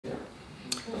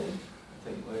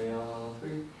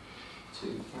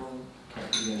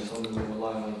Again, it's on we're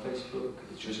live on Facebook,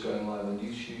 it's just going live on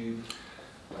YouTube.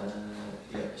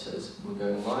 Yeah, it says we're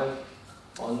going live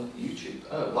on YouTube.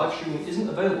 Oh, live streaming isn't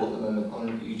available at the moment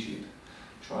on YouTube.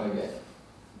 Try again.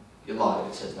 You're live,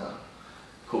 it says now.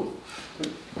 Cool.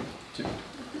 3, 2,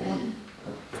 1.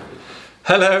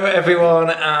 Hello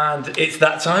everyone, and it's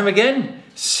that time again.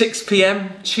 6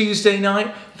 PM Tuesday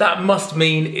night. That must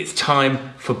mean it's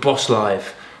time for Bosh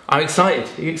Live. I'm excited.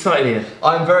 Are you excited, Ian?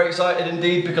 I'm very excited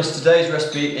indeed because today's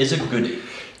recipe is a goodie.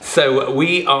 So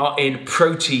we are in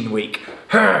protein week.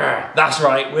 That's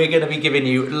right, we're going to be giving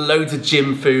you loads of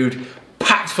gym food,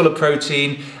 packed full of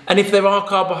protein, and if there are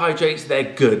carbohydrates,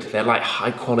 they're good. They're like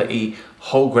high quality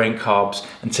whole grain carbs.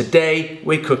 And today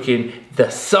we're cooking the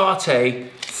Satay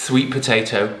Sweet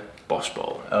Potato BOSH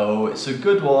bowl. Oh, it's a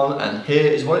good one, and here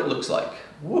is what it looks like.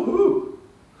 Woohoo!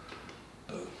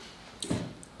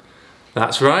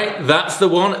 That's right, that's the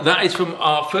one. That is from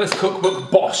our first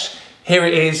cookbook, BOSH. Here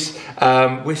it is.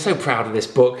 We're so proud of this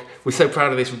book. We're so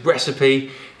proud of this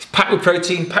recipe. It's packed with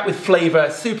protein, packed with flavour,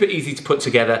 super easy to put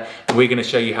together. And we're gonna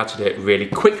show you how to do it really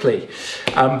quickly.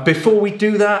 Before we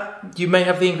do that, you may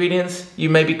have the ingredients, you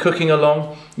may be cooking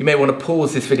along. You may wanna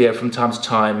pause this video from time to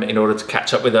time in order to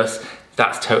catch up with us.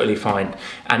 That's totally fine.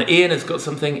 And Ian has got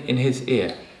something in his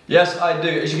ear. Yes, I do.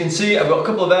 As you can see, I've got a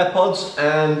couple of AirPods,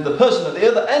 and the person at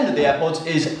the other end of the AirPods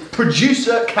is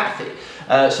producer Kathy.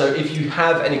 So if you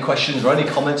have any questions or any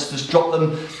comments, just drop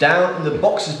them down in the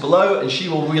boxes below and she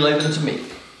will relay them to me.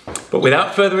 But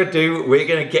without further ado, we're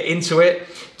going to get into it,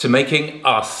 to making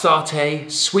our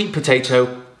Satay Sweet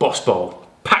Potato BOSH bowl.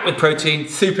 Packed with protein,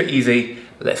 super easy.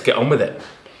 Let's get on with it.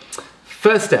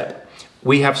 First step,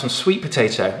 we have some sweet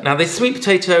potato. Now this sweet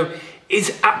potato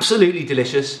is absolutely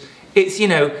delicious. It's, you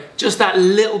know, just that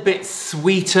little bit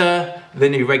sweeter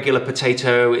than your regular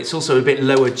potato. It's also a bit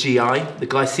lower GI, the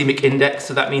glycemic index,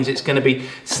 so that means it's going to be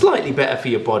slightly better for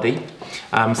your body.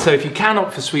 So if you can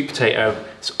opt for sweet potato,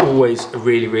 it's always a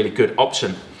really, really good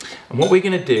option. And what we're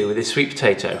going to do with this sweet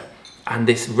potato and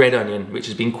this red onion, which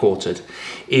has been quartered,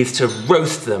 is to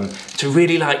roast them to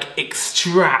really like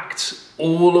extract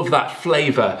all of that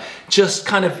flavour, just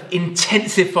kind of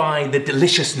intensify the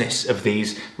deliciousness of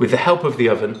these with the help of the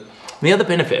oven. And the other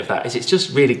benefit of that is it's just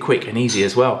really quick and easy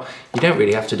as well. You don't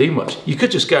really have to do much. You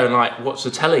could just go and like watch the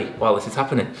telly while this is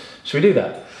happening. Should we do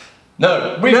that?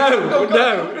 No, no, we're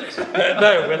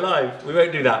live. We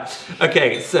won't do that.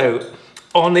 Okay, so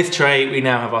on this tray we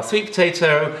now have our sweet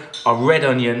potato, our red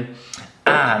onion,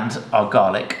 and our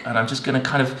garlic. And I'm just going to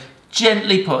kind of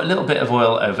gently put a little bit of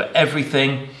oil over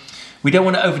everything. We don't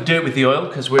want to overdo it with the oil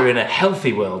because we're in a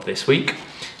healthy world this week.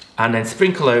 And then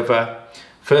sprinkle over,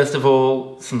 first of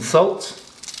all, some salt.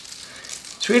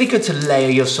 It's really good to layer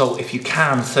your salt if you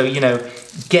can. So, you know,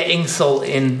 getting salt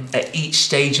in at each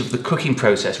stage of the cooking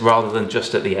process rather than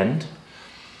just at the end.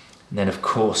 And then of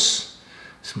course,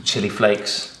 some chili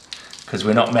flakes, because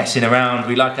we're not messing around.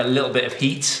 We like a little bit of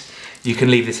heat. You can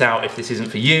leave this out if this isn't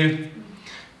for you.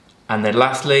 And then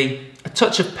lastly, a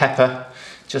touch of pepper,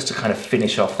 just to kind of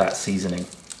finish off that seasoning.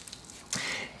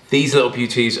 These little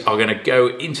beauties are gonna go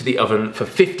into the oven for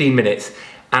 15 minutes,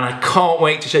 and I can't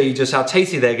wait to show you just how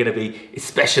tasty they're gonna be,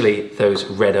 especially those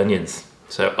red onions.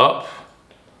 So up,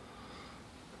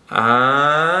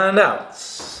 and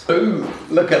out. Ooh,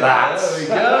 look at that. There we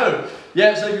go.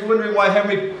 Yeah, so if you're wondering why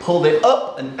Henry pulled it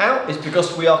up and out, it's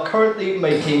because we are currently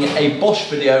making a BOSH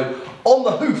video on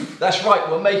the hoof. That's right,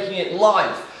 we're making it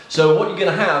live. So what you're going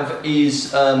to have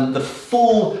is the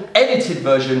full edited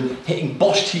version hitting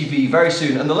BOSH TV very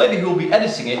soon, and the lady who will be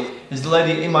editing it is the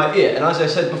lady in my ear. And as I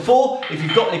said before, if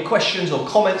you've got any questions or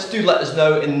comments, do let us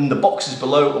know in the boxes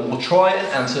below, and we'll try and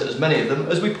answer as many of them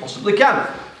as we possibly can.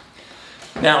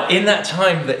 Now, in that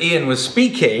time that Ian was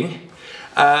speaking,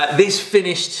 this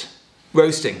finished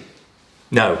roasting.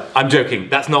 No, I'm joking,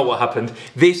 that's not what happened.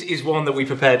 This is one that we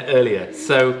prepared earlier.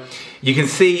 So you can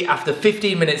see after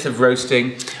 15 minutes of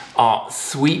roasting, our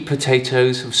sweet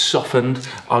potatoes have softened,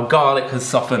 our garlic has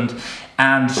softened,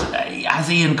 and as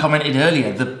Ian commented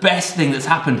earlier, the best thing that's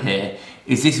happened here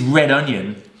is this red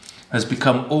onion has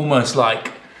become almost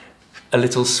like a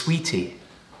little sweetie.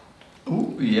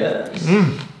 Ooh, yes.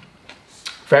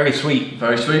 Very sweet.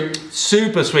 Very sweet.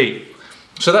 Super sweet.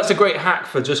 So that's a great hack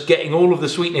for just getting all of the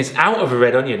sweetness out of a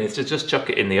red onion, is to just chuck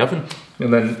it in the oven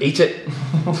and then eat it.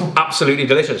 Absolutely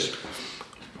delicious.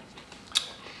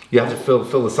 You have to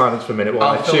fill the silence for a minute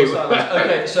while I chew.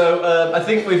 Okay, so I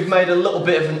think we've made a little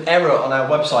bit of an error on our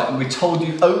website, and we told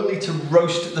you only to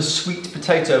roast the sweet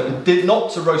potato and did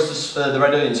not to roast the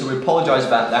red onion, so we apologise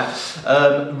about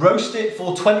that. Roast it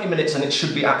for 20 minutes and it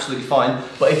should be absolutely fine,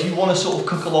 but if you want to sort of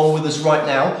cook along with us right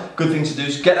now, good thing to do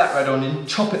is get that red onion,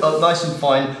 chop it up nice and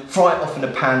fine, fry it off in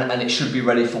a pan, and it should be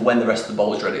ready for when the rest of the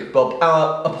bowl is ready. But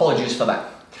our apologies for that.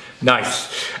 Nice.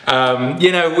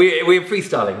 You know, we're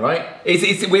freestyling, right?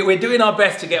 We're doing our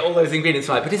best to get all those ingredients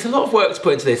right, but it's a lot of work to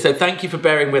put into this, so thank you for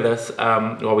bearing with us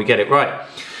while we get it right.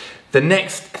 The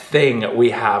next thing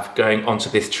we have going onto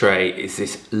this tray is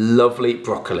this lovely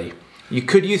broccoli. You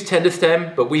could use tender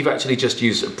stem, but we've actually just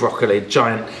used broccoli, a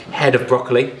giant head of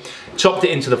broccoli, chopped it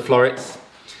into the florets,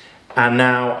 and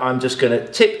now I'm just gonna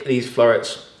tip these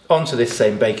florets onto this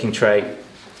same baking tray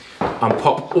and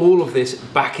pop all of this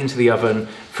back into the oven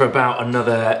for about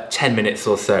another 10 minutes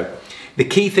or so. The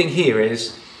key thing here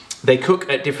is they cook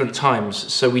at different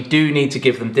times, so we do need to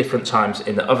give them different times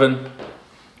in the oven.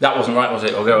 That wasn't right, was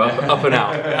it? I'll go up and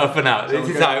out, up and out. This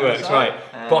is how it works, right?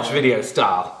 Bosch video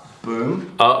style.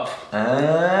 Boom. Up.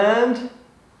 And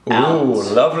out. Ooh,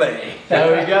 lovely.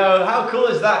 There we go. How cool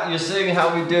is that? You're seeing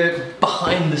how we do it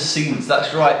behind the scenes.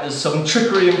 That's right. There's some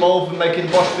trickery involved in making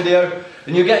the Bosch video,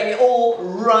 and you're getting it all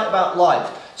right about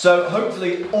live. So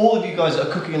hopefully all of you guys that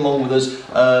are cooking along with us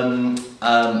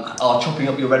are chopping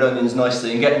up your red onions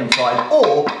nicely and getting them fried,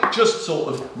 or just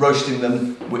sort of roasting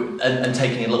them and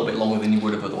taking a little bit longer than you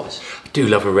would have otherwise. I do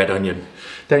love a red onion,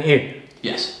 don't you?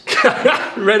 Yes.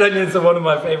 Red onions are one of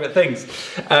my favourite things.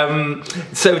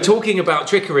 So talking about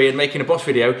trickery and making a Bosch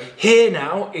video, here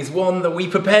now is one that we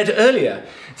prepared earlier.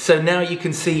 So now you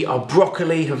can see our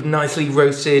broccoli have nicely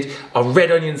roasted, our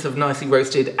red onions have nicely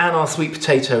roasted, and our sweet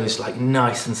potato is like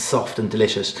nice and soft and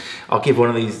delicious. I'll give one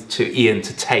of these to Ian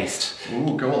to taste.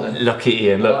 Ooh, go on then. Lucky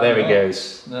Ian, look, there he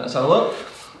goes. Let's have a look.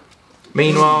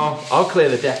 Meanwhile, I'll clear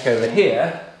the deck over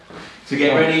here to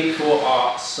get ready for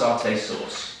our satay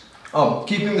sauce. Oh,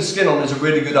 keeping the skin on is a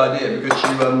really good idea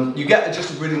because you get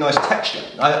just a really nice texture.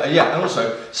 Yeah, and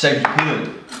also save you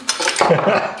peeling.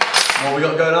 What we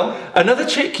got going on? Another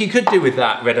trick you could do with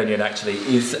that red onion actually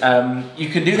is you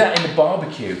can do that in the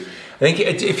barbecue. I think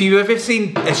if you've ever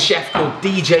seen a chef called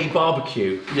DJ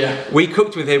Barbecue, yeah, we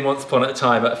cooked with him once upon a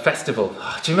time at a festival.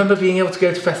 Do you remember being able to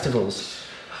go to festivals?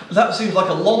 That seems like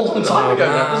a long, long time ago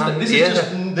now, doesn't it? This is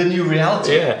just the new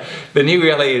reality. Yeah, the new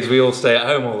reality is we all stay at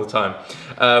home all the time.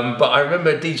 But I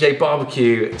remember DJ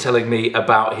Barbecue telling me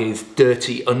about his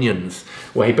dirty onions,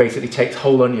 where he basically takes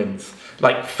whole onions,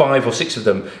 like 5 or 6 of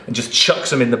them, and just chucks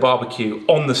them in the barbecue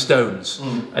on the stones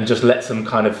and just lets them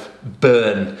kind of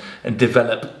burn and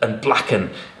develop and blacken.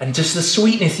 And just the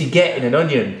sweetness you get in an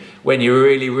onion when you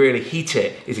really, really heat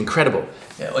it is incredible.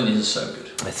 Yeah, onions are so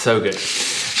good. It's so good.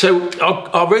 So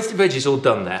our roasted veg is all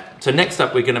done there. So next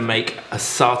up we're gonna make a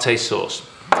satay sauce.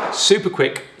 Super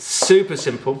quick, super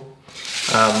simple.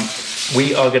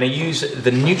 We are gonna use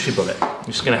the NutriBullet,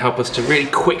 which is gonna help us to really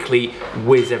quickly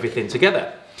whiz everything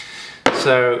together.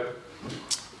 So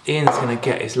Ian's gonna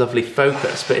get his lovely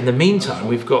focus, but in the meantime,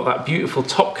 we've got that beautiful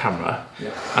top camera,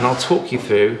 and I'll talk you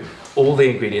through all the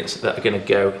ingredients that are gonna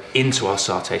go into our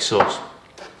satay sauce.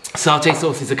 Satay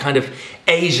sauce is a kind of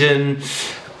Asian,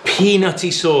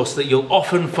 peanutty sauce that you'll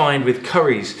often find with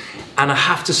curries, and I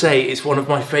have to say it's one of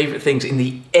my favorite things in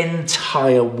the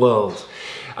entire world.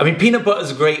 I mean, peanut butter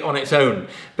is great on its own,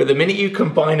 but the minute you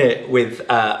combine it with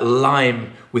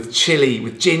lime, with chili,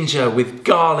 with ginger, with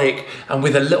garlic, and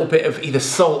with a little bit of either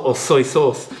salt or soy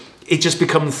sauce, it just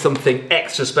becomes something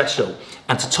extra special.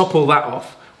 And to top all that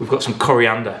off, we've got some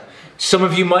coriander. Some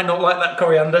of you might not like that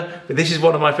coriander, but this is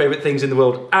one of my favorite things in the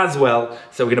world as well,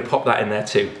 so we're gonna pop that in there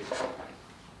too.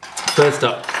 First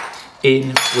up,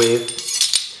 in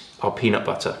with our peanut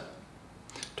butter.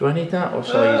 Do I need that, or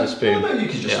shall I use a spoon? No, you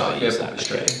can just use that.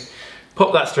 Okay.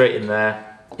 Pop that straight in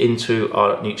there into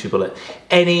our NutriBullet.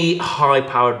 Any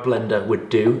high-powered blender would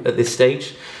do at this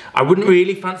stage. I wouldn't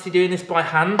really fancy doing this by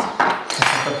hand,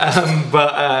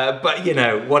 but you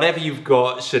know, whatever you've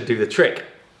got should do the trick.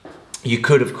 You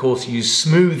could, of course, use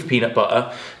smooth peanut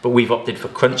butter, but we've opted for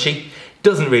crunchy.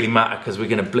 Doesn't really matter because we're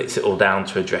going to blitz it all down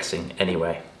to a dressing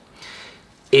anyway.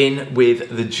 In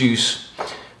with the juice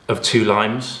of 2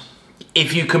 limes.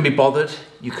 If you can be bothered,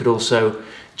 you could also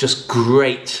just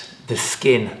grate the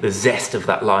skin, the zest of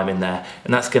that lime in there,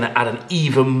 and that's going to add an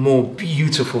even more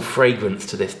beautiful fragrance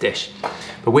to this dish.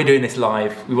 But we're doing this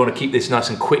live. We want to keep this nice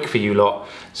and quick for you lot,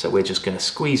 so we're just going to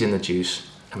squeeze in the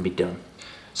juice and be done.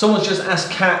 Someone's just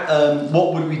asked Kat,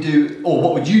 what would we do, or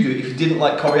what would you do if you didn't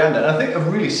like coriander? And I think a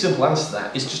really simple answer to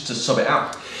that is just to sub it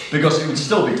out, because it would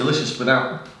still be delicious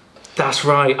without That's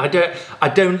right. I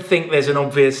don't think there's an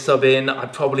obvious sub in. I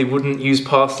probably wouldn't use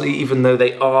parsley, even though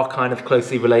they are kind of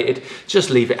closely related. Just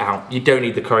leave it out. You don't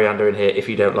need the coriander in here if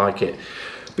you don't like it.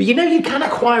 But you know, you can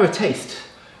acquire a taste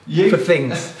for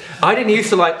things. I didn't used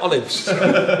to like olives.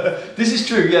 This is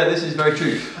true. Yeah, this is very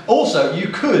true. Also, you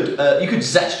could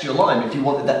zest your lime if you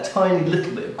wanted that tiny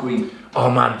little bit of green. Oh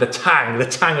man, the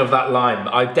tang of that lime.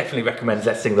 I definitely recommend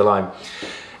zesting the lime.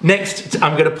 Next,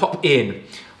 I'm going to pop in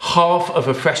half of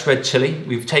a fresh red chili.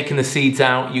 We've taken the seeds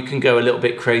out. You can go a little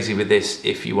bit crazy with this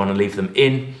if you want to leave them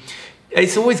in.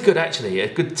 It's always good, actually.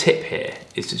 A good tip here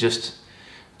is to just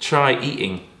try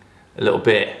eating a little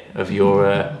bit of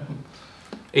your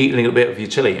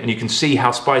chili, and you can see how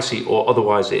spicy or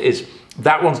otherwise it is.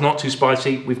 That one's not too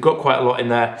spicy. We've got quite a lot in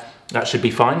there. That should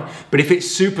be fine. But if it's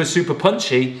super, super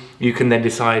punchy, you can then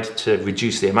decide to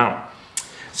reduce the amount.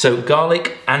 So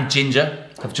garlic and ginger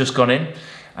have just gone in.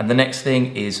 And the next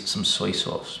thing is some soy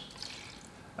sauce.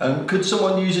 Could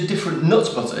someone use a different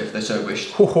nut butter if they so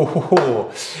wished?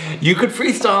 You could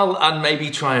freestyle and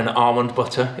maybe try an almond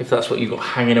butter if that's what you've got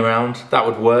hanging around. That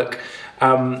would work.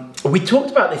 We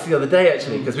talked about this the other day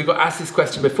actually, because we got asked this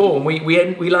question before, and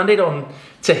we landed on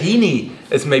tahini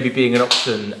as maybe being an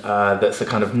option that's a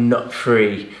kind of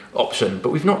nut-free option, but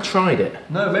we've not tried it.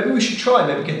 No, maybe we should try.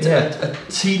 Maybe get a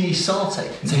teeny satay.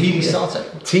 Tahini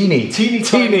satay. Teeny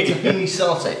Tahini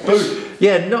satay. Boom.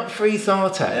 Yeah, nut-free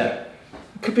satay. Yeah.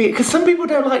 Could be, because some people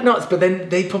don't like nuts, but then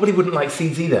they probably wouldn't like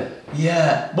seeds either.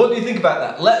 Yeah. What do you think about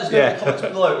that? Let us know in the comments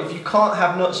below. If you can't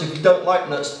have nuts, if you don't like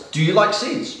nuts, do you like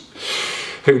seeds?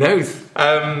 Who knows?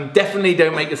 Definitely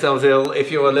don't make yourselves ill. If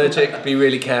you're allergic, be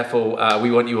really careful. We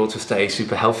want you all to stay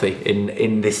super healthy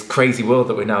in this crazy world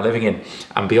that we're now living in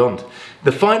and beyond.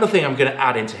 The final thing I'm going to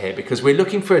add into here, because we're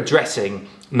looking for a dressing,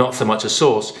 not so much a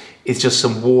sauce, is just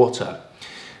some water.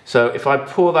 So if I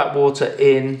pour that water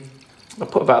in, I'll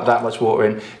put about that much water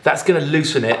in, that's going to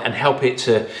loosen it and help it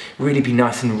to really be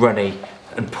nice and runny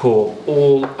and pour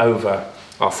all over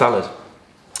our salad.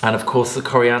 And of course the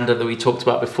coriander that we talked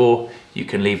about before, you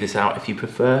can leave this out if you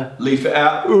prefer. Leave it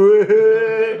out.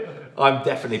 I'm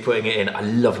definitely putting it in. I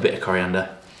love a bit of coriander.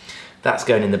 That's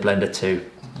going in the blender too.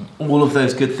 All of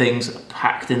those good things are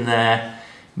packed in there,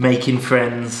 making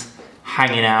friends,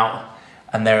 hanging out,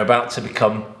 and they're about to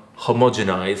become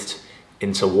homogenized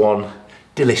into one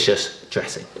delicious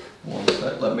dressing. One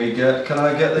sec, let me get, can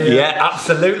I get the... Yeah,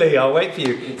 absolutely, I'll wait for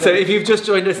you. So if you've just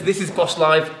joined us, this is Bosh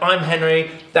Live. I'm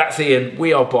Henry, that's Ian,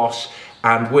 we are Bosh,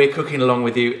 and we're cooking along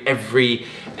with you every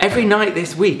night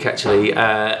this week, actually.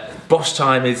 Bosh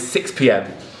time is 6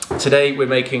 p.m. Today we're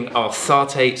making our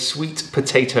Satay Sweet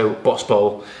Potato Bosh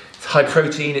Bowl. It's high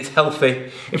protein, it's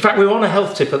healthy. In fact, we're on a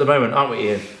health tip at the moment, aren't we,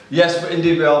 Ian? Yes,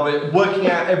 indeed we are. We're working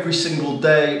out every single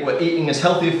day. We're eating as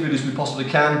healthy a food as we possibly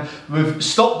can. We've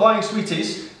stopped buying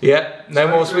sweeties. Yeah, no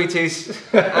more sweeties.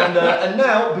 and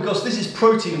now, because this is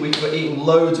protein week, we're eating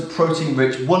loads of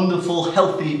protein-rich, wonderful,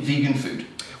 healthy vegan food.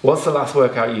 What's the last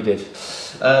workout you did?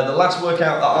 The last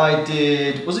workout that I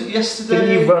did, was it yesterday?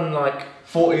 Didn't you run like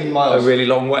 14 miles. A really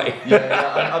long way.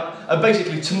 Yeah.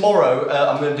 Basically tomorrow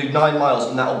I'm going to do 9 miles,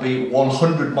 and that'll be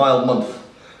 100 mile month.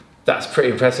 That's pretty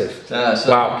impressive. So,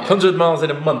 wow, 100 miles in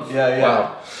a month. Yeah.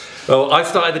 Wow. Well, I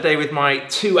started the day with my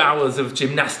 2 hours of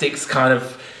gymnastics kind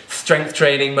of strength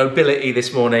training, mobility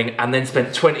this morning, and then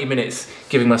spent 20 minutes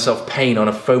giving myself pain on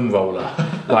a foam roller,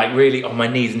 like really on my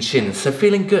knees and shins. So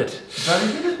feeling good.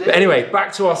 Very good. But anyway,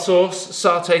 back to our sauce,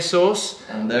 satay sauce.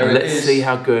 And there it is. Let's see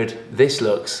how good this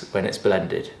looks when it's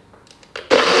blended.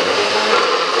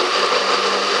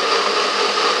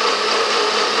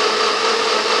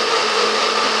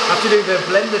 Have to do the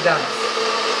blender dance.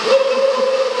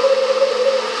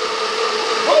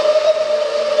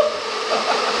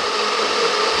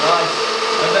 Nice.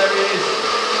 And there he is.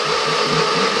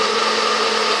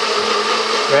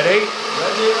 Ready?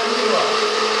 Ready you are.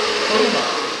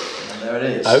 And there it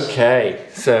is. Okay,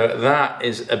 so that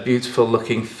is a beautiful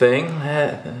looking thing.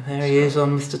 There he is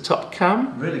on Mr. Top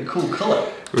Cam. Really cool colour.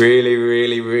 Really,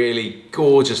 really, really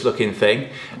gorgeous looking thing.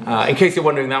 In case you're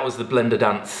wondering, that was the blender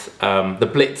dance, the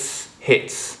Blitz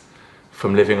hits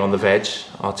from Living on the Veg,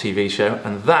 our TV show,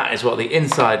 and that is what the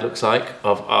inside looks like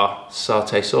of our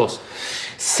satay sauce.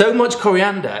 So much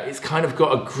coriander, it's kind of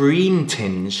got a green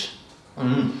tinge.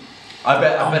 Mm. I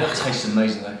bet it tastes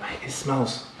amazing though. Mate, it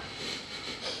smells.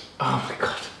 Oh my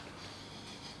god.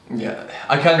 Yeah,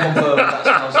 I can confirm that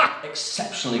smells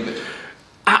exceptionally good.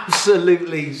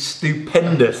 Absolutely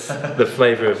stupendous, the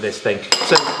flavour of this thing.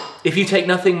 So if you take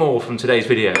nothing more from today's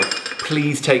video,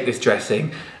 please take this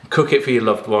dressing, cook it for your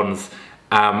loved ones.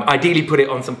 Ideally put it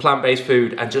on some plant-based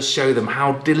food and just show them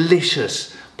how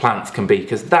delicious plants can be,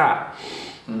 because that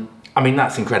I mean,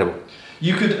 that's incredible.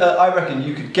 You could, I reckon,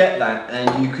 you could get that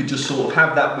and you could just sort of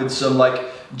have that with some like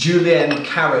julienne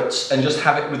carrots and just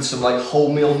have it with some like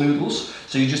wholemeal noodles.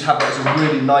 So you just have that as a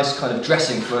really nice kind of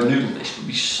dressing for a noodle dish. It would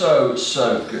be so,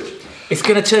 so good. It's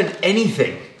going to turn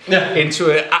anything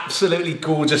into an absolutely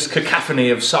gorgeous cacophony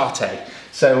of satay.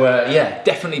 So yeah,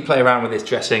 definitely play around with this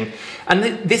dressing. And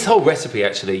this whole recipe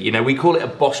actually, you know, we call it a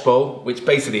bosh bowl, which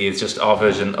basically is just our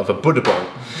version of a Buddha bowl.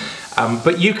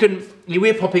 But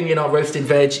we're popping in our roasted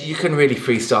veg, you can really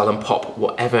freestyle and pop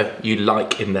whatever you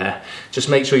like in there. Just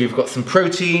make sure you've got some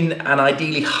protein and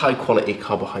ideally high quality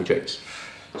carbohydrates.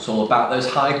 It's all about those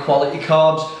high quality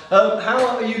carbs.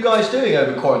 How are you guys doing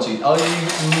over quarantine? Are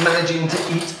you managing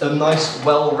to eat a nice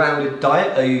well-rounded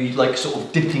diet? Are you like sort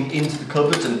of dipping into the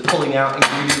cupboards and pulling out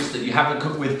ingredients that you haven't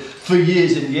cooked with for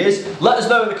years and years? Let us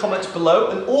know in the comments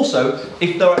below, and also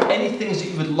if there are any things that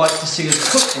you would like to see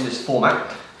us cook in this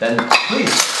format, then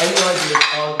please, any ideas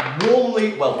are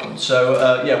warmly welcome.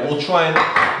 So yeah, we'll try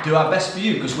and do our best for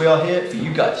you because we are here for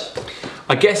you guys.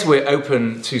 I guess we're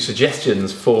open to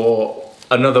suggestions for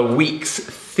another week's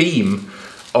theme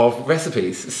of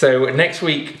recipes. So next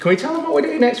week, can we tell them what we're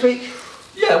doing next week?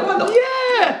 Yeah, why not?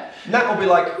 Yeah! Nat will be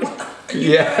like,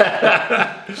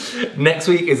 yeah. Next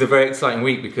week is a very exciting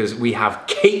week because we have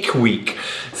cake week.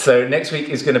 So next week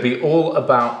is going to be all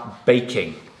about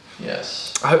baking.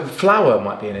 Yes. I hope flour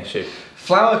might be an issue.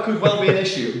 Flour could well be an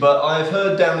issue, but I've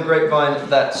heard down the grapevine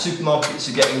that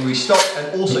supermarkets are getting restocked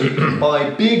and also you can buy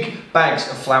big bags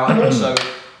of flour and also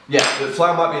yeah, the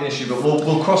flour might be an issue, but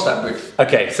we'll cross that bridge.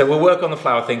 Okay, so we'll work on the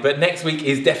flour thing, but next week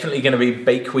is definitely going to be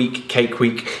Bake Week, Cake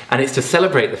Week, and it's to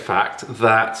celebrate the fact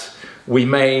that we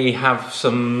may have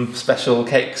some special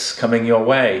cakes coming your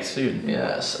way soon.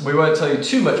 Yes, we won't tell you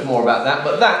too much more about that,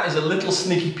 but that is a little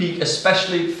sneaky peek,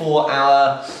 especially for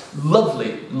our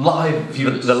lovely live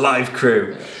viewers. The live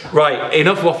crew. Yes. Right,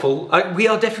 enough waffle. We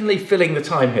are definitely filling the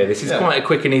time here. This is quite a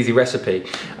quick and easy recipe.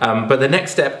 But the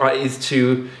next step is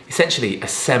to essentially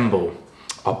assemble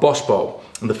our bosh bowl.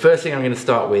 And the first thing I'm going to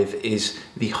start with is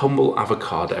the humble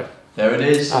avocado. There it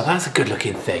is. Oh, that's a good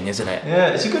looking thing, isn't it? Yeah,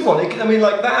 it's a good one. I mean,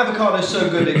 like, that avocado is so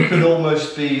good it could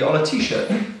almost be on a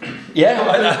t-shirt.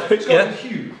 Yeah, it's got a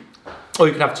hue. Or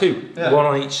you can have two. Yeah. One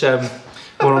on each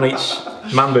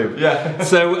man boob. Yeah.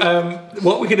 So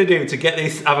what we're going to do to get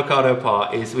this avocado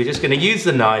apart is we're just going to use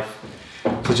the knife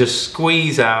to just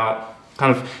squeeze out,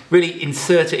 kind of really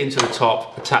insert it into the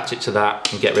top, attach it to that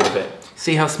and get rid of it.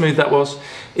 See how smooth that was?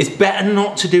 It's better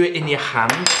not to do it in your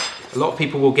hand. A lot of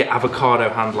people will get avocado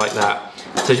hand like that.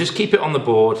 So just keep it on the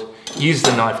board, use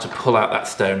the knife to pull out that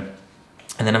stone.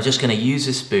 And then I'm just going to use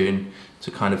a spoon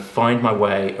to kind of find my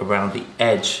way around the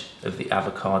edge of the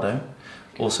avocado.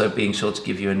 Also being sure to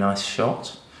give you a nice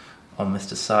shot on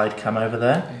Mr. Side Cam over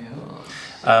there.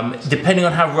 Depending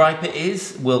on how ripe it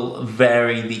is, will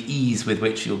vary the ease with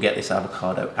which you'll get this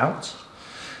avocado out.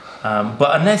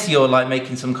 But unless you're like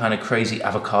making some kind of crazy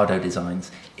avocado designs,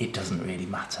 it doesn't really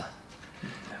matter.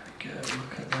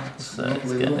 Look at that. So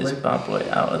let's get this bad boy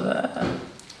out of there.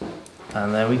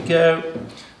 And there we go.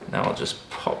 Now I'll just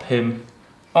pop him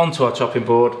onto our chopping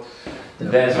board.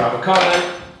 There's our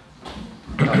avocado.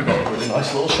 I've got a really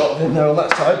nice little shot of him there on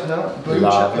that side now. Boom,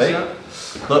 lovely.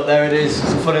 Look, there it is.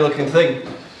 It's a funny looking thing.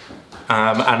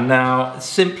 And now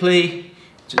simply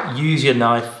use your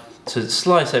knife to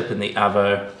slice open the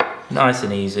avo. Nice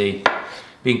and easy.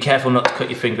 Being careful not to cut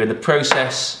your finger in the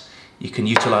process. You can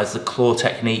utilize the claw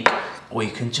technique, or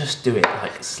you can just do it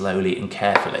like slowly and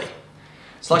carefully.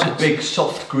 It's like a big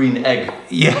soft green egg.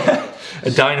 Yeah,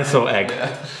 a dinosaur egg.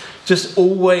 Yeah. Just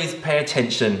always pay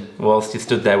attention whilst you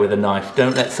stood there with a knife.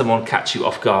 Don't let someone catch you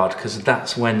off guard, because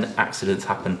that's when accidents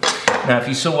happen. Now, if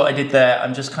you saw what I did there,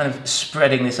 I'm just kind of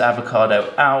spreading this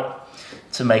avocado out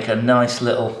to make a nice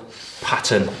little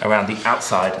pattern around the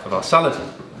outside of our salad.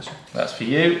 That's for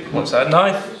you. Watch that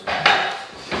knife.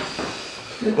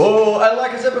 Oh, and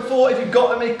like I said before, if you've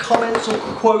got any comments or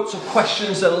quotes or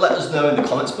questions, then let us know in the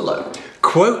comments below.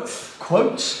 Quotes?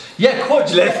 Quotes? Yeah,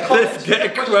 quotes. Let's get a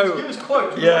quote. Give us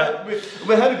quotes. Yeah.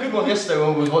 We had a good one yesterday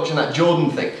when we was watching that Jordan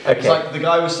thing. Okay. It's like the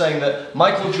guy was saying that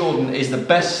Michael Jordan is the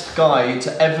best guy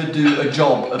to ever do a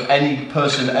job of any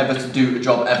person ever to do a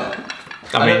job ever.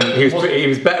 I mean, he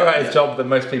was better at his job than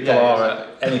most people are at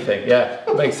anything. Yeah,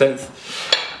 makes sense.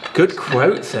 Good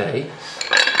quotes, eh?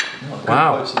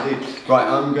 Wow. Right,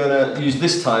 I'm gonna use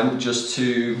this time just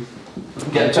to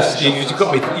get.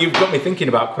 You've got me thinking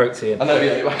about quotes here. I know,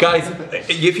 yeah. Guys,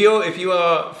 if you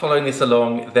are following this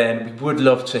along, then we would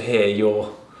love to hear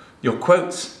your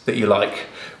quotes that you like.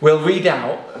 We'll read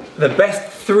out the best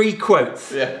 3 quotes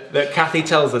that Kathy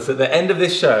tells us at the end of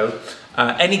this show,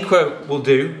 Any quote will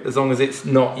do, as long as it's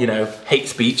not, you know, hate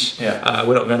speech. Yeah.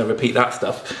 We're not going to repeat that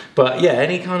stuff. But yeah,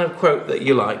 any kind of quote that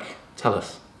you like, tell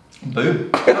us.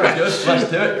 Boom. Very good. Let's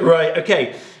do it. Right,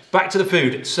 okay. Back to the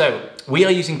food. So, we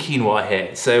are using quinoa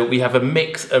here. So, we have a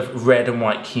mix of red and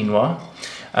white quinoa.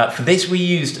 For this, we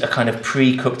used a kind of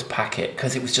pre-cooked packet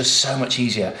because it was just so much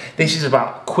easier. This is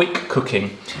about quick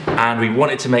cooking, and we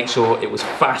wanted to make sure it was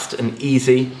fast and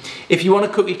easy. If you want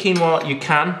to cook your quinoa, you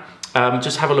can.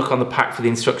 Just have a look on the pack for the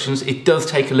instructions. It does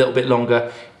take a little bit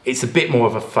longer. It's a bit more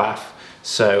of a faff,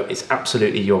 so it's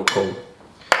absolutely your call.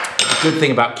 The good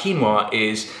thing about quinoa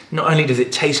is not only does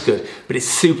it taste good, but it's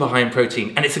super high in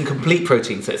protein, and it's a complete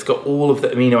protein, so it's got all of the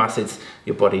amino acids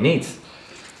your body needs.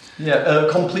 Yeah,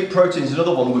 complete proteins.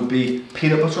 Another one would be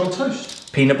peanut butter on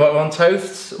toast. Peanut butter on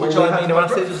toast, which I had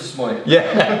for breakfast this morning.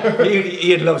 Yeah,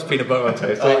 Ian loves peanut butter on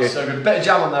toast. Oh, so good. Bit of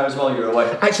jam on there as well. You're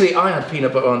away. Actually, I had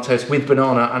peanut butter on toast with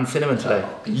banana and cinnamon today.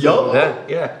 Yum.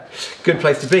 Yeah, good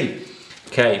place to be.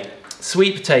 Okay,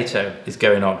 sweet potato is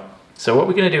going on. So what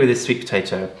we're going to do with this sweet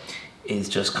potato is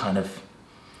just kind of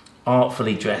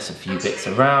artfully dress a few bits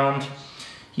around.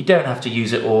 You don't have to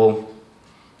use it all.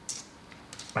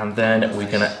 And then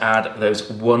we're going to add those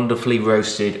wonderfully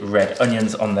roasted red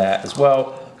onions on there as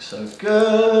well. Looks so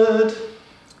good.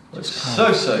 Looks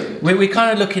so good. We're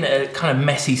kind of looking at a kind of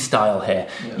messy style here.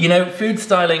 Yeah. You know, food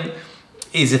styling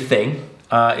is a thing.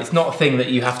 It's not a thing that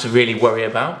you have to really worry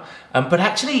about. But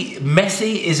actually,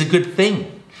 messy is a good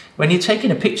thing. When you're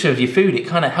taking a picture of your food, it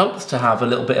kind of helps to have a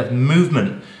little bit of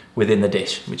movement within the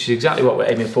dish, which is exactly what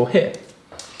we're aiming for here.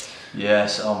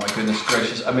 Yes, oh my goodness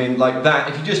gracious. I mean, like that,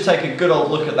 if you just take a good old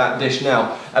look at that dish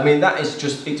now, I mean, that is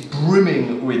just, it's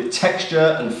brimming with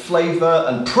texture and flavour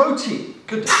and protein.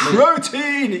 Goodness me.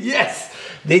 Protein, yes!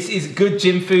 This is good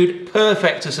gym food,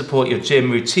 perfect to support your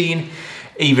gym routine,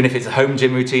 even if it's a home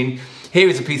gym routine. Here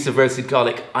is a piece of roasted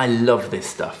garlic. I love this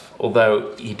stuff,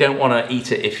 although you don't want to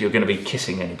eat it if you're going to be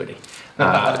kissing anybody.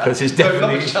 Because it's definitely...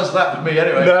 No, not a chance of that for me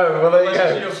anyway. No, well there you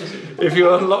go. If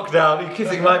you're on lockdown, you're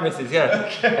kissing my missus, yeah.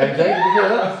 Okay. MJ, did you hear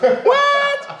that?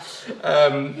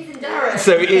 What? He's embarrassed.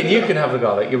 So Ian, you can have the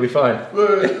garlic, you'll be fine.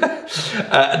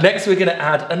 Next we're going to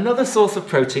add another source of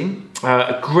protein,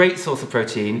 a great source of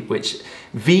protein, which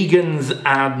vegans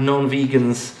and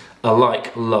non-vegans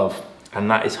alike love, and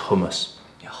that is hummus.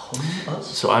 Hummus?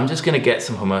 So I'm just going to get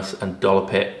some hummus and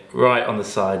dollop it right on the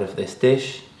side of this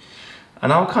dish.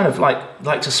 And I'll kind of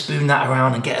like to spoon that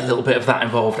around and get a little bit of that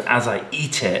involved as I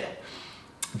eat it.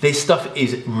 This stuff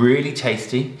is really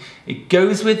tasty. It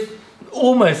goes with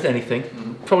almost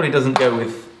anything. Probably doesn't go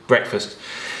with breakfast.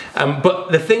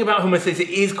 But the thing about hummus is it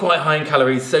is quite high in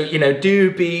calories. So, you know,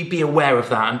 do be aware of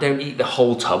that and don't eat the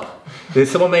whole tub.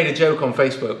 Someone made a joke on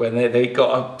Facebook when they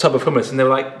got a tub of hummus and they were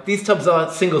like, these tubs are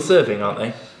single serving, aren't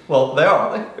they? Well, they are,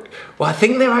 aren't they? Well, I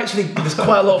think they're actually, there's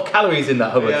quite a lot of calories in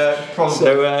that hummus. Yeah, probably.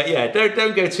 So, yeah,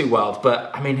 don't go too wild.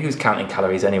 But, I mean, who's counting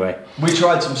calories anyway? We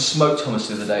tried some smoked hummus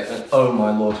the other day, and oh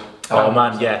my lord. Oh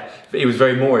man, yeah. It was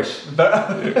very Moorish.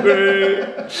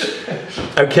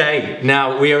 Okay,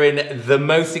 now we are in the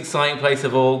most exciting place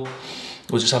of all.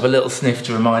 We'll just have a little sniff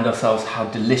to remind ourselves how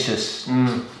delicious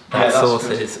that sauce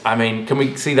is. I mean, can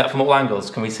we see that from all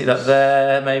angles? Can we see that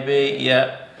there, maybe?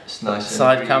 Yeah. It's nice.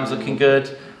 Side cam's looking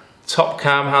good. Top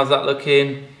cam, how's that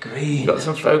looking? Green. Got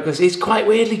some focus. It's quite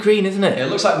weirdly green, isn't it? It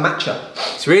looks like matcha.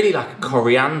 It's really like a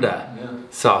coriander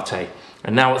satay.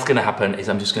 And now what's going to happen is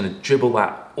I'm just going to dribble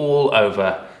that all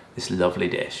over this lovely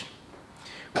dish.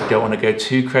 We don't want to go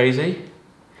too crazy.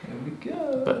 Here we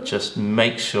go. But just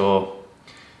make sure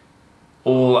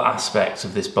all aspects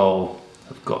of this bowl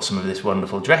have got some of this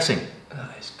wonderful dressing.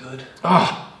 That is good.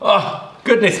 Oh,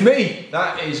 goodness me!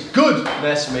 That is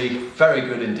goodness me. Very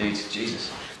good indeed.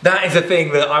 Jesus. That is a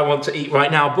thing that I want to eat right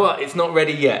now, but it's not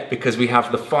ready yet because we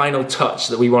have the final touch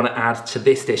that we want to add to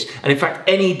this dish. And in fact,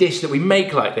 any dish that we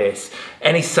make like this,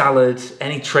 any salad,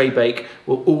 any tray bake,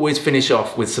 will always finish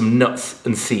off with some nuts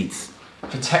and seeds.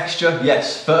 For texture,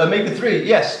 yes. For omega-3,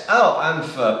 yes. Oh, and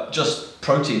for just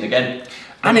protein again.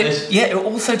 And it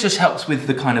also just helps with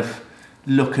the kind of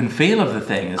look and feel of the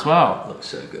thing as well. Looks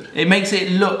so good. It makes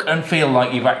it look and feel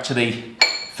like you've actually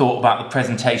thought about the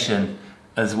presentation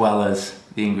as well as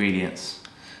the ingredients.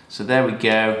 So there we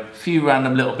go, a few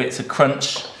random little bits of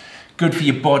crunch, good for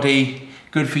your body,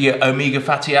 good for your omega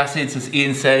fatty acids, as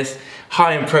Ian says,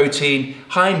 high in protein,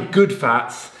 high in good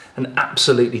fats, and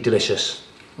absolutely delicious.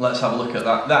 Let's have a look at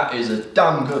that. That is a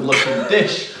damn good looking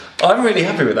dish. I'm really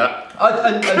happy with that.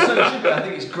 And so should be. I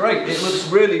think it's great. It looks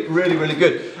really, really, really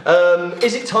good.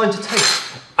 Is it time to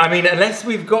taste? I mean, unless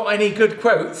we've got any good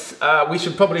quotes, we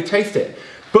should probably taste it.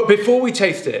 But before we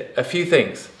taste it, a few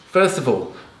things. First of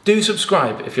all, Do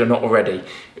subscribe if you're not already.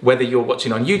 Whether you're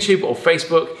watching on YouTube or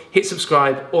Facebook, hit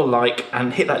subscribe or like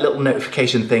and hit that little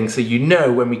notification thing so you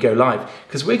know when we go live.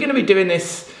 Because we're going to be doing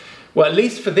this, well, at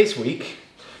least for this week,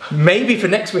 maybe for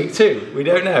next week too. We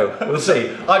don't know. We'll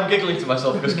see. I'm giggling to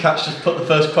myself because Kat's just put the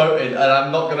first quote in and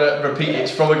I'm not going to repeat it.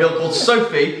 It's from a girl called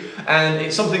Sophie and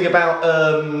it's something about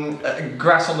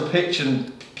grass on the pitch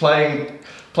and playing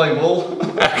ball.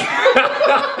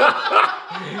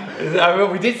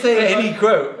 We did say any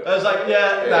quote. I was like,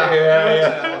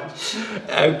 yeah.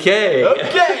 Okay.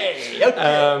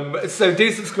 Okay. So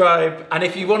do subscribe, and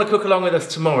if you want to cook along with us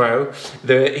tomorrow,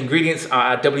 the ingredients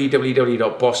are at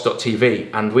www.bosh.tv,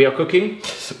 and we are cooking.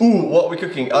 Ooh, what are we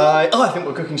cooking? I think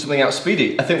we're cooking something out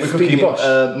speedy. I think we're Speedy cooking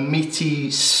Bosh.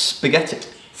 Meaty spaghetti.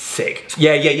 Sick.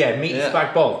 Yeah. Meaty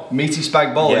spag bol. Meaty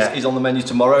spag bol is on the menu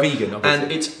tomorrow. Vegan, obviously.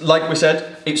 And it's, like we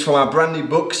said, it's from our brand new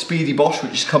book, Speedy Bosh,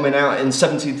 which is coming out in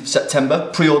 17th of September.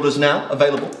 Pre-orders now,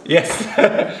 available. Yes.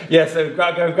 So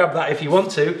go and grab that if you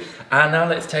want to. And now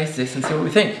let's taste this and see what we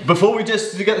think. Before we to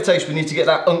get the taste, we need to get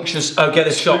that unctuous... Oh, get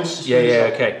the shots. Yeah,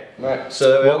 okay. Right,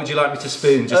 so... What would you like me to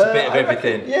spoon? Just a bit of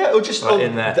everything? Yeah, or just... Right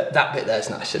in there. That bit there's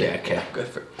nice, isn't it? Yeah, okay. Go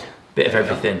for it. Bit of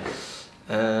everything.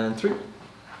 And 3,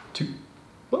 2,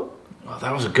 1. Oh,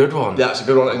 that was a good one. That's a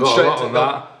good one. And got straight a lot to on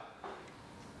that.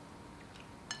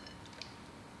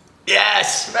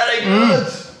 Yes, very good.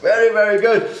 Very, very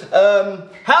good.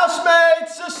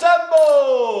 Housemates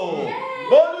assemble!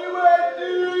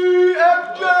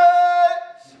 MJ!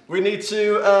 We need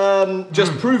to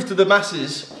just prove to the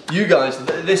masses, you guys,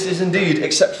 that this is indeed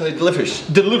exceptionally delicious.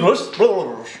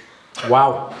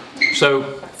 Wow. So,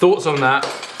 thoughts on that?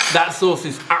 That sauce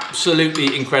is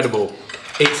absolutely incredible.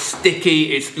 It's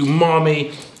sticky, it's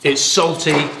umami, it's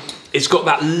salty, it's got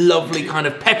that lovely kind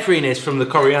of pepperiness from the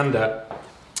coriander,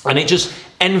 and it just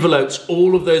envelopes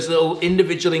all of those little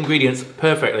individual ingredients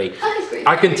perfectly.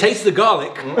 I can taste the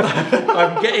garlic.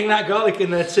 I'm getting that garlic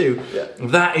in there too. Yeah.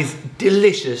 That is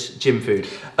delicious gym food.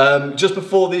 Just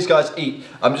before these guys eat,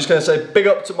 I'm just going to say big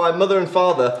up to my mother and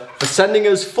father for sending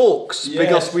us forks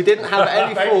because we didn't have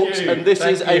any forks and this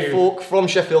is a fork from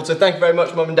Sheffield, so thank you very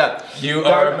much, Mum and Dad. You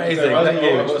are amazing. Thank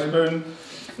you.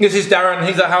 This is Darren,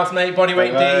 he's a housemate,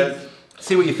 bodyweight D.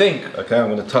 See what you think. Okay, I'm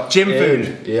going to touch gym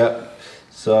food. Yeah.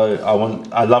 So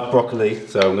I love broccoli,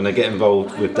 so I'm going to get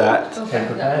involved with that,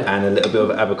 and a little bit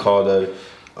of avocado.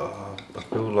 I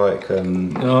feel like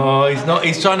oh,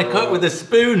 he's trying to cook with a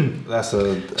spoon. That's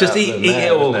a just eat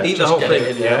it all, eat the whole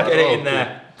thing. Get it in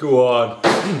there. Go on.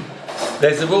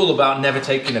 There's a rule about never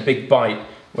taking a big bite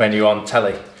when you're on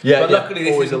telly. Yeah, but luckily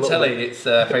this isn't telly, it's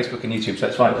Facebook and YouTube, so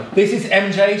it's fine. This is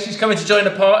MJ, she's coming to join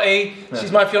the party.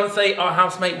 She's my fiance, our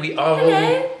housemate. We are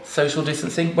all social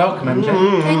distancing. Welcome, MJ.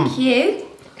 Thank you.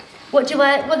 What do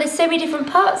I? Well, there's so many different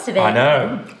parts of it. I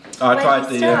know. I tried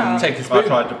Take a spoon. I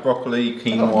tried the broccoli,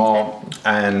 quinoa,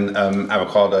 and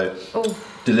avocado. Oh.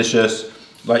 Delicious.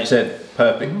 Like you said,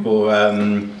 perfect for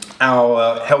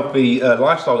our healthy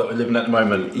lifestyle that we're living at the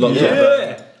moment. Lots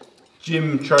of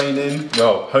gym training,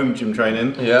 well, home gym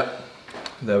training. Yeah.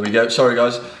 There we go. Sorry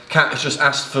guys, Kat has just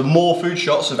asked for more food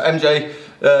shots of MJ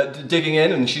digging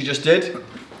in, and she just did.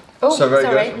 Oh, so very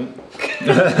sorry. good.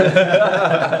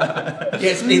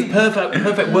 Yes, it's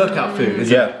perfect workout food,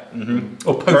 isn't it?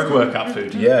 Or post-workout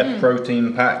food. Yeah,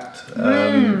 protein packed.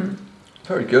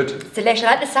 Very good. It's delicious.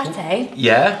 I like the satay.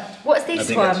 Yeah. What's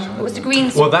this one? What's the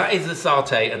green? Well, that is the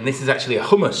satay, and this is actually a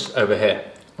hummus over here.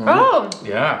 Oh.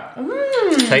 Yeah.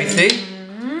 Tasty.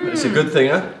 It's a good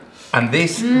thing, huh? And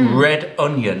this red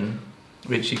onion,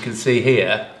 which you can see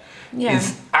here,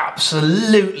 is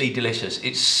absolutely delicious.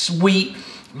 It's sweet.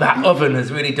 That oven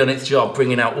has really done its job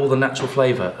bringing out all the natural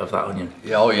flavour of that onion.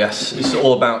 Yeah, oh yes, it's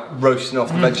all about roasting off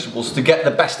the vegetables to get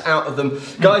the best out of them.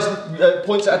 Guys,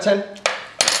 points out of 10?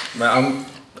 I'm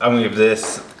going to give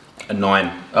this a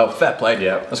 9. Oh, fair play.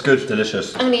 Yeah, that's good.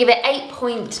 Delicious. I'm going to give it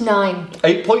 8.9.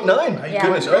 8.9? Yeah.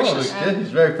 Goodness gracious. It's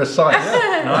very precise.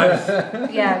 Nice.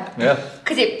 Yeah. Yeah.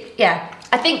 Because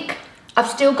I think I've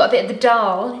still got a bit of the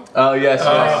dal. Oh yes.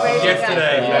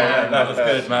 Yesterday, that was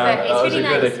good, man. But it's really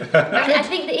nice. I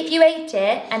think that if you ate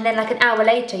it and then like an hour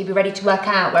later you'd be ready to work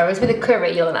out, whereas with a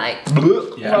curry you're like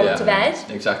roll to bed.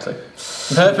 Exactly.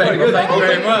 Perfect. Well, thank you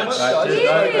very much.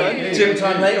 Gym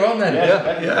time later on then.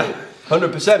 Yeah.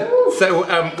 100%. So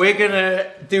we're gonna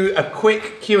do a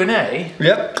quick Q&A.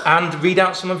 Yep. And read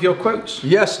out some of your quotes.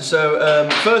 Yes. So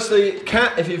firstly,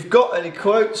 Kat, if you've got any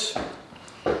quotes.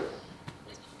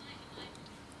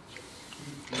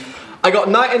 I got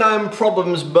 99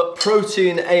 problems, but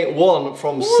protein ain't one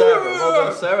from Sarah. Well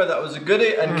done, Sarah. That was a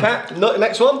goodie. And Kat,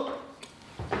 next one.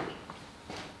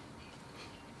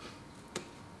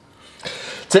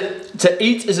 To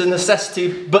eat is a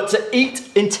necessity, but to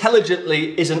eat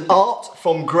intelligently is an art,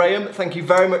 from Graham. Thank you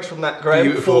very much from that, Graham.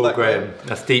 Beautiful, for that, Graham.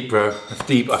 That's deep, bro. That's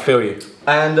deep. I feel you.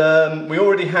 And we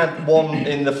already had one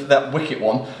in that wicket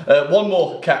one. One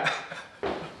more, Kat.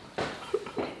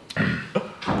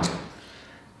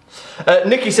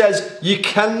 Nikki says, you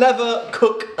can never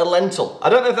cook a lentil. I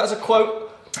don't know if that's a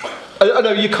quote. Oh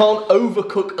no, you can't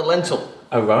overcook a lentil.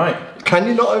 Oh, right. Can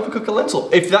you not overcook a lentil?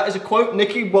 If that is a quote,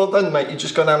 Nikki, well done, mate. You've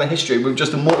just gone down in history. We've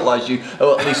just immortalised you,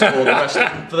 or at least for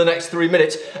the next 3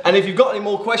 minutes. And if you've got any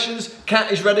more questions,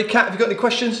 Kat is ready. Kat, have you got any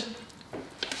questions?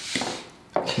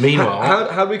 Meanwhile,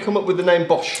 how do we come up with the name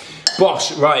Bosh?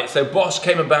 Bosh, right. So Bosh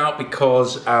came about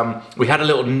because we had a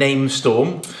little name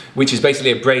storm, which is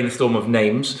basically a brainstorm of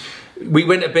names. We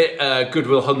went a bit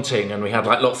goodwill hunting, and we had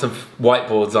like lots of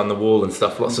whiteboards on the wall and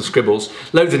stuff, lots of scribbles.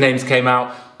 Loads of names came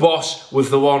out. Bosh was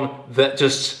the one that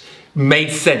just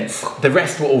made sense. The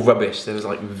rest were all rubbish. There was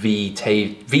like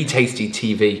V-Tasty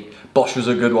TV. Bosh was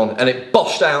a good one, and it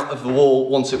boshed out of the wall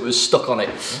once it was stuck on it.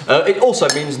 It also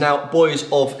means now Boys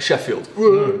of Sheffield.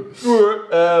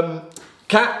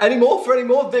 Kat, any more?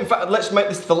 In fact, let's make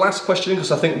this the last question,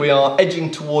 because I think we are edging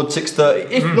towards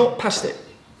 6:30, if not past it.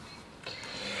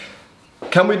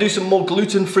 Can we do some more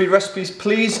gluten-free recipes,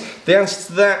 please? The answer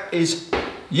to that is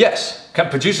yes.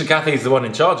 Producer Kathy is the one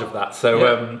in charge of that,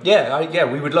 so yeah,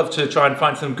 we would love to try and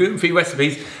find some gluten-free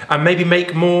recipes and maybe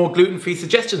make more gluten-free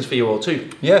suggestions for you all too.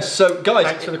 Yes, so guys,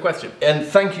 thanks for the question. And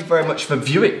thank you very much for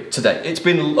viewing today. It's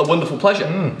been a wonderful pleasure.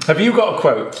 Have you got a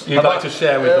quote you'd like to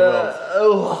share with the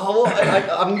world?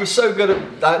 I'm so good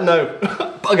at that. No.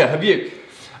 Okay, have you?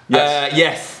 Yes.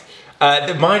 Yes.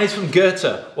 Mine is from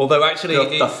Goethe, although actually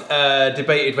it's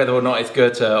debated whether or not it's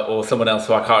Goethe or someone else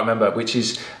who I can't remember, which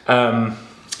is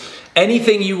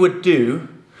anything you would do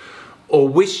or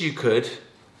wish you could,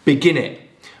 begin it.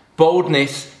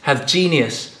 Boldness has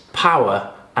genius,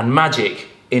 power and magic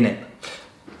in it.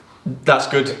 That's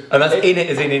good. And that's in it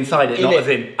as in inside it, not as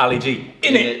in Ali G.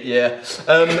 In it. Yeah.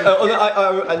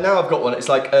 And now I've got one. It's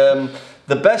like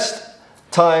the best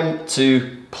time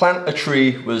to plant a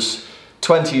tree was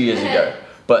 20 years ago,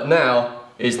 but now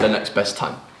is the next best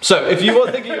time. So if you are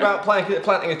thinking about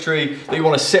planting a tree that you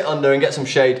want to sit under and get some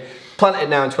shade, plant it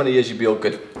now. In 20 years you'll be all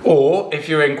good. Or if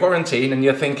you're in quarantine and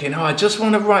you're thinking, oh, I just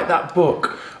want to write that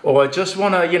book, or I just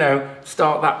want to, you know,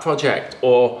 start that project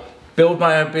or build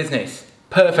my own business,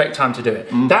 perfect time to do it.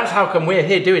 That's how come we're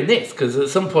here doing this, because at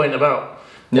some point about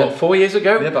what, 4 years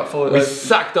ago? Yeah, about 4 we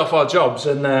sacked off our jobs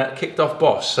and kicked off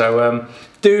Bosh. So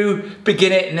do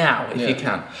begin it now if you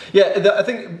can. Yeah, I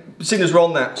think seeing as we're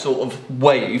on that sort of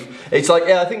wave, it's like,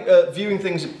 I think viewing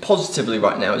things positively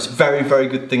right now is a very, very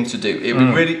good thing to do. It would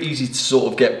be really easy to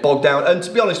sort of get bogged down. And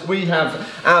to be honest, we have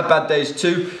our bad days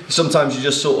too. Sometimes you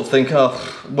just sort of think, oh,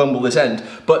 when will this end?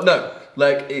 But no.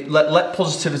 Like, let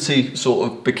positivity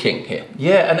sort of be king here.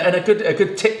 Yeah, and a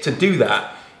good tip to do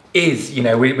that is, you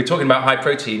know, we're talking about high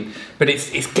protein, but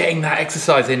it's getting that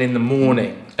exercise in the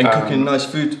morning. And cooking nice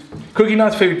food. Cooking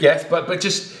nice food, yes, but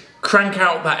just crank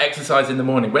out that exercise in the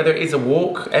morning. Whether it is a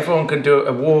walk, everyone can do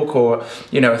a walk, or,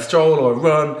 you know, a stroll or a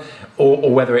run, or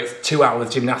whether it's 2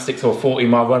 hours gymnastics or a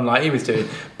 40-mile run like he was doing.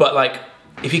 But like,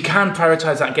 if you can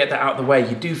prioritise that and get that out of the way,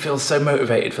 you do feel so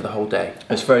motivated for the whole day.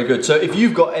 That's very good. So if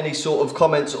you've got any sort of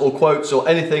comments or quotes or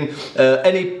anything,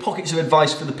 any pockets of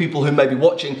advice for the people who may be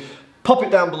watching, pop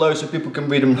it down below so people can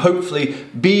read them and hopefully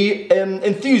be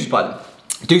enthused by them.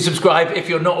 Do subscribe if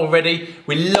you're not already.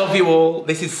 We love you all.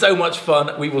 This is so much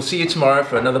fun. We will see you tomorrow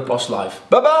for another Bosh Live.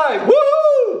 Bye-bye. Woohoo!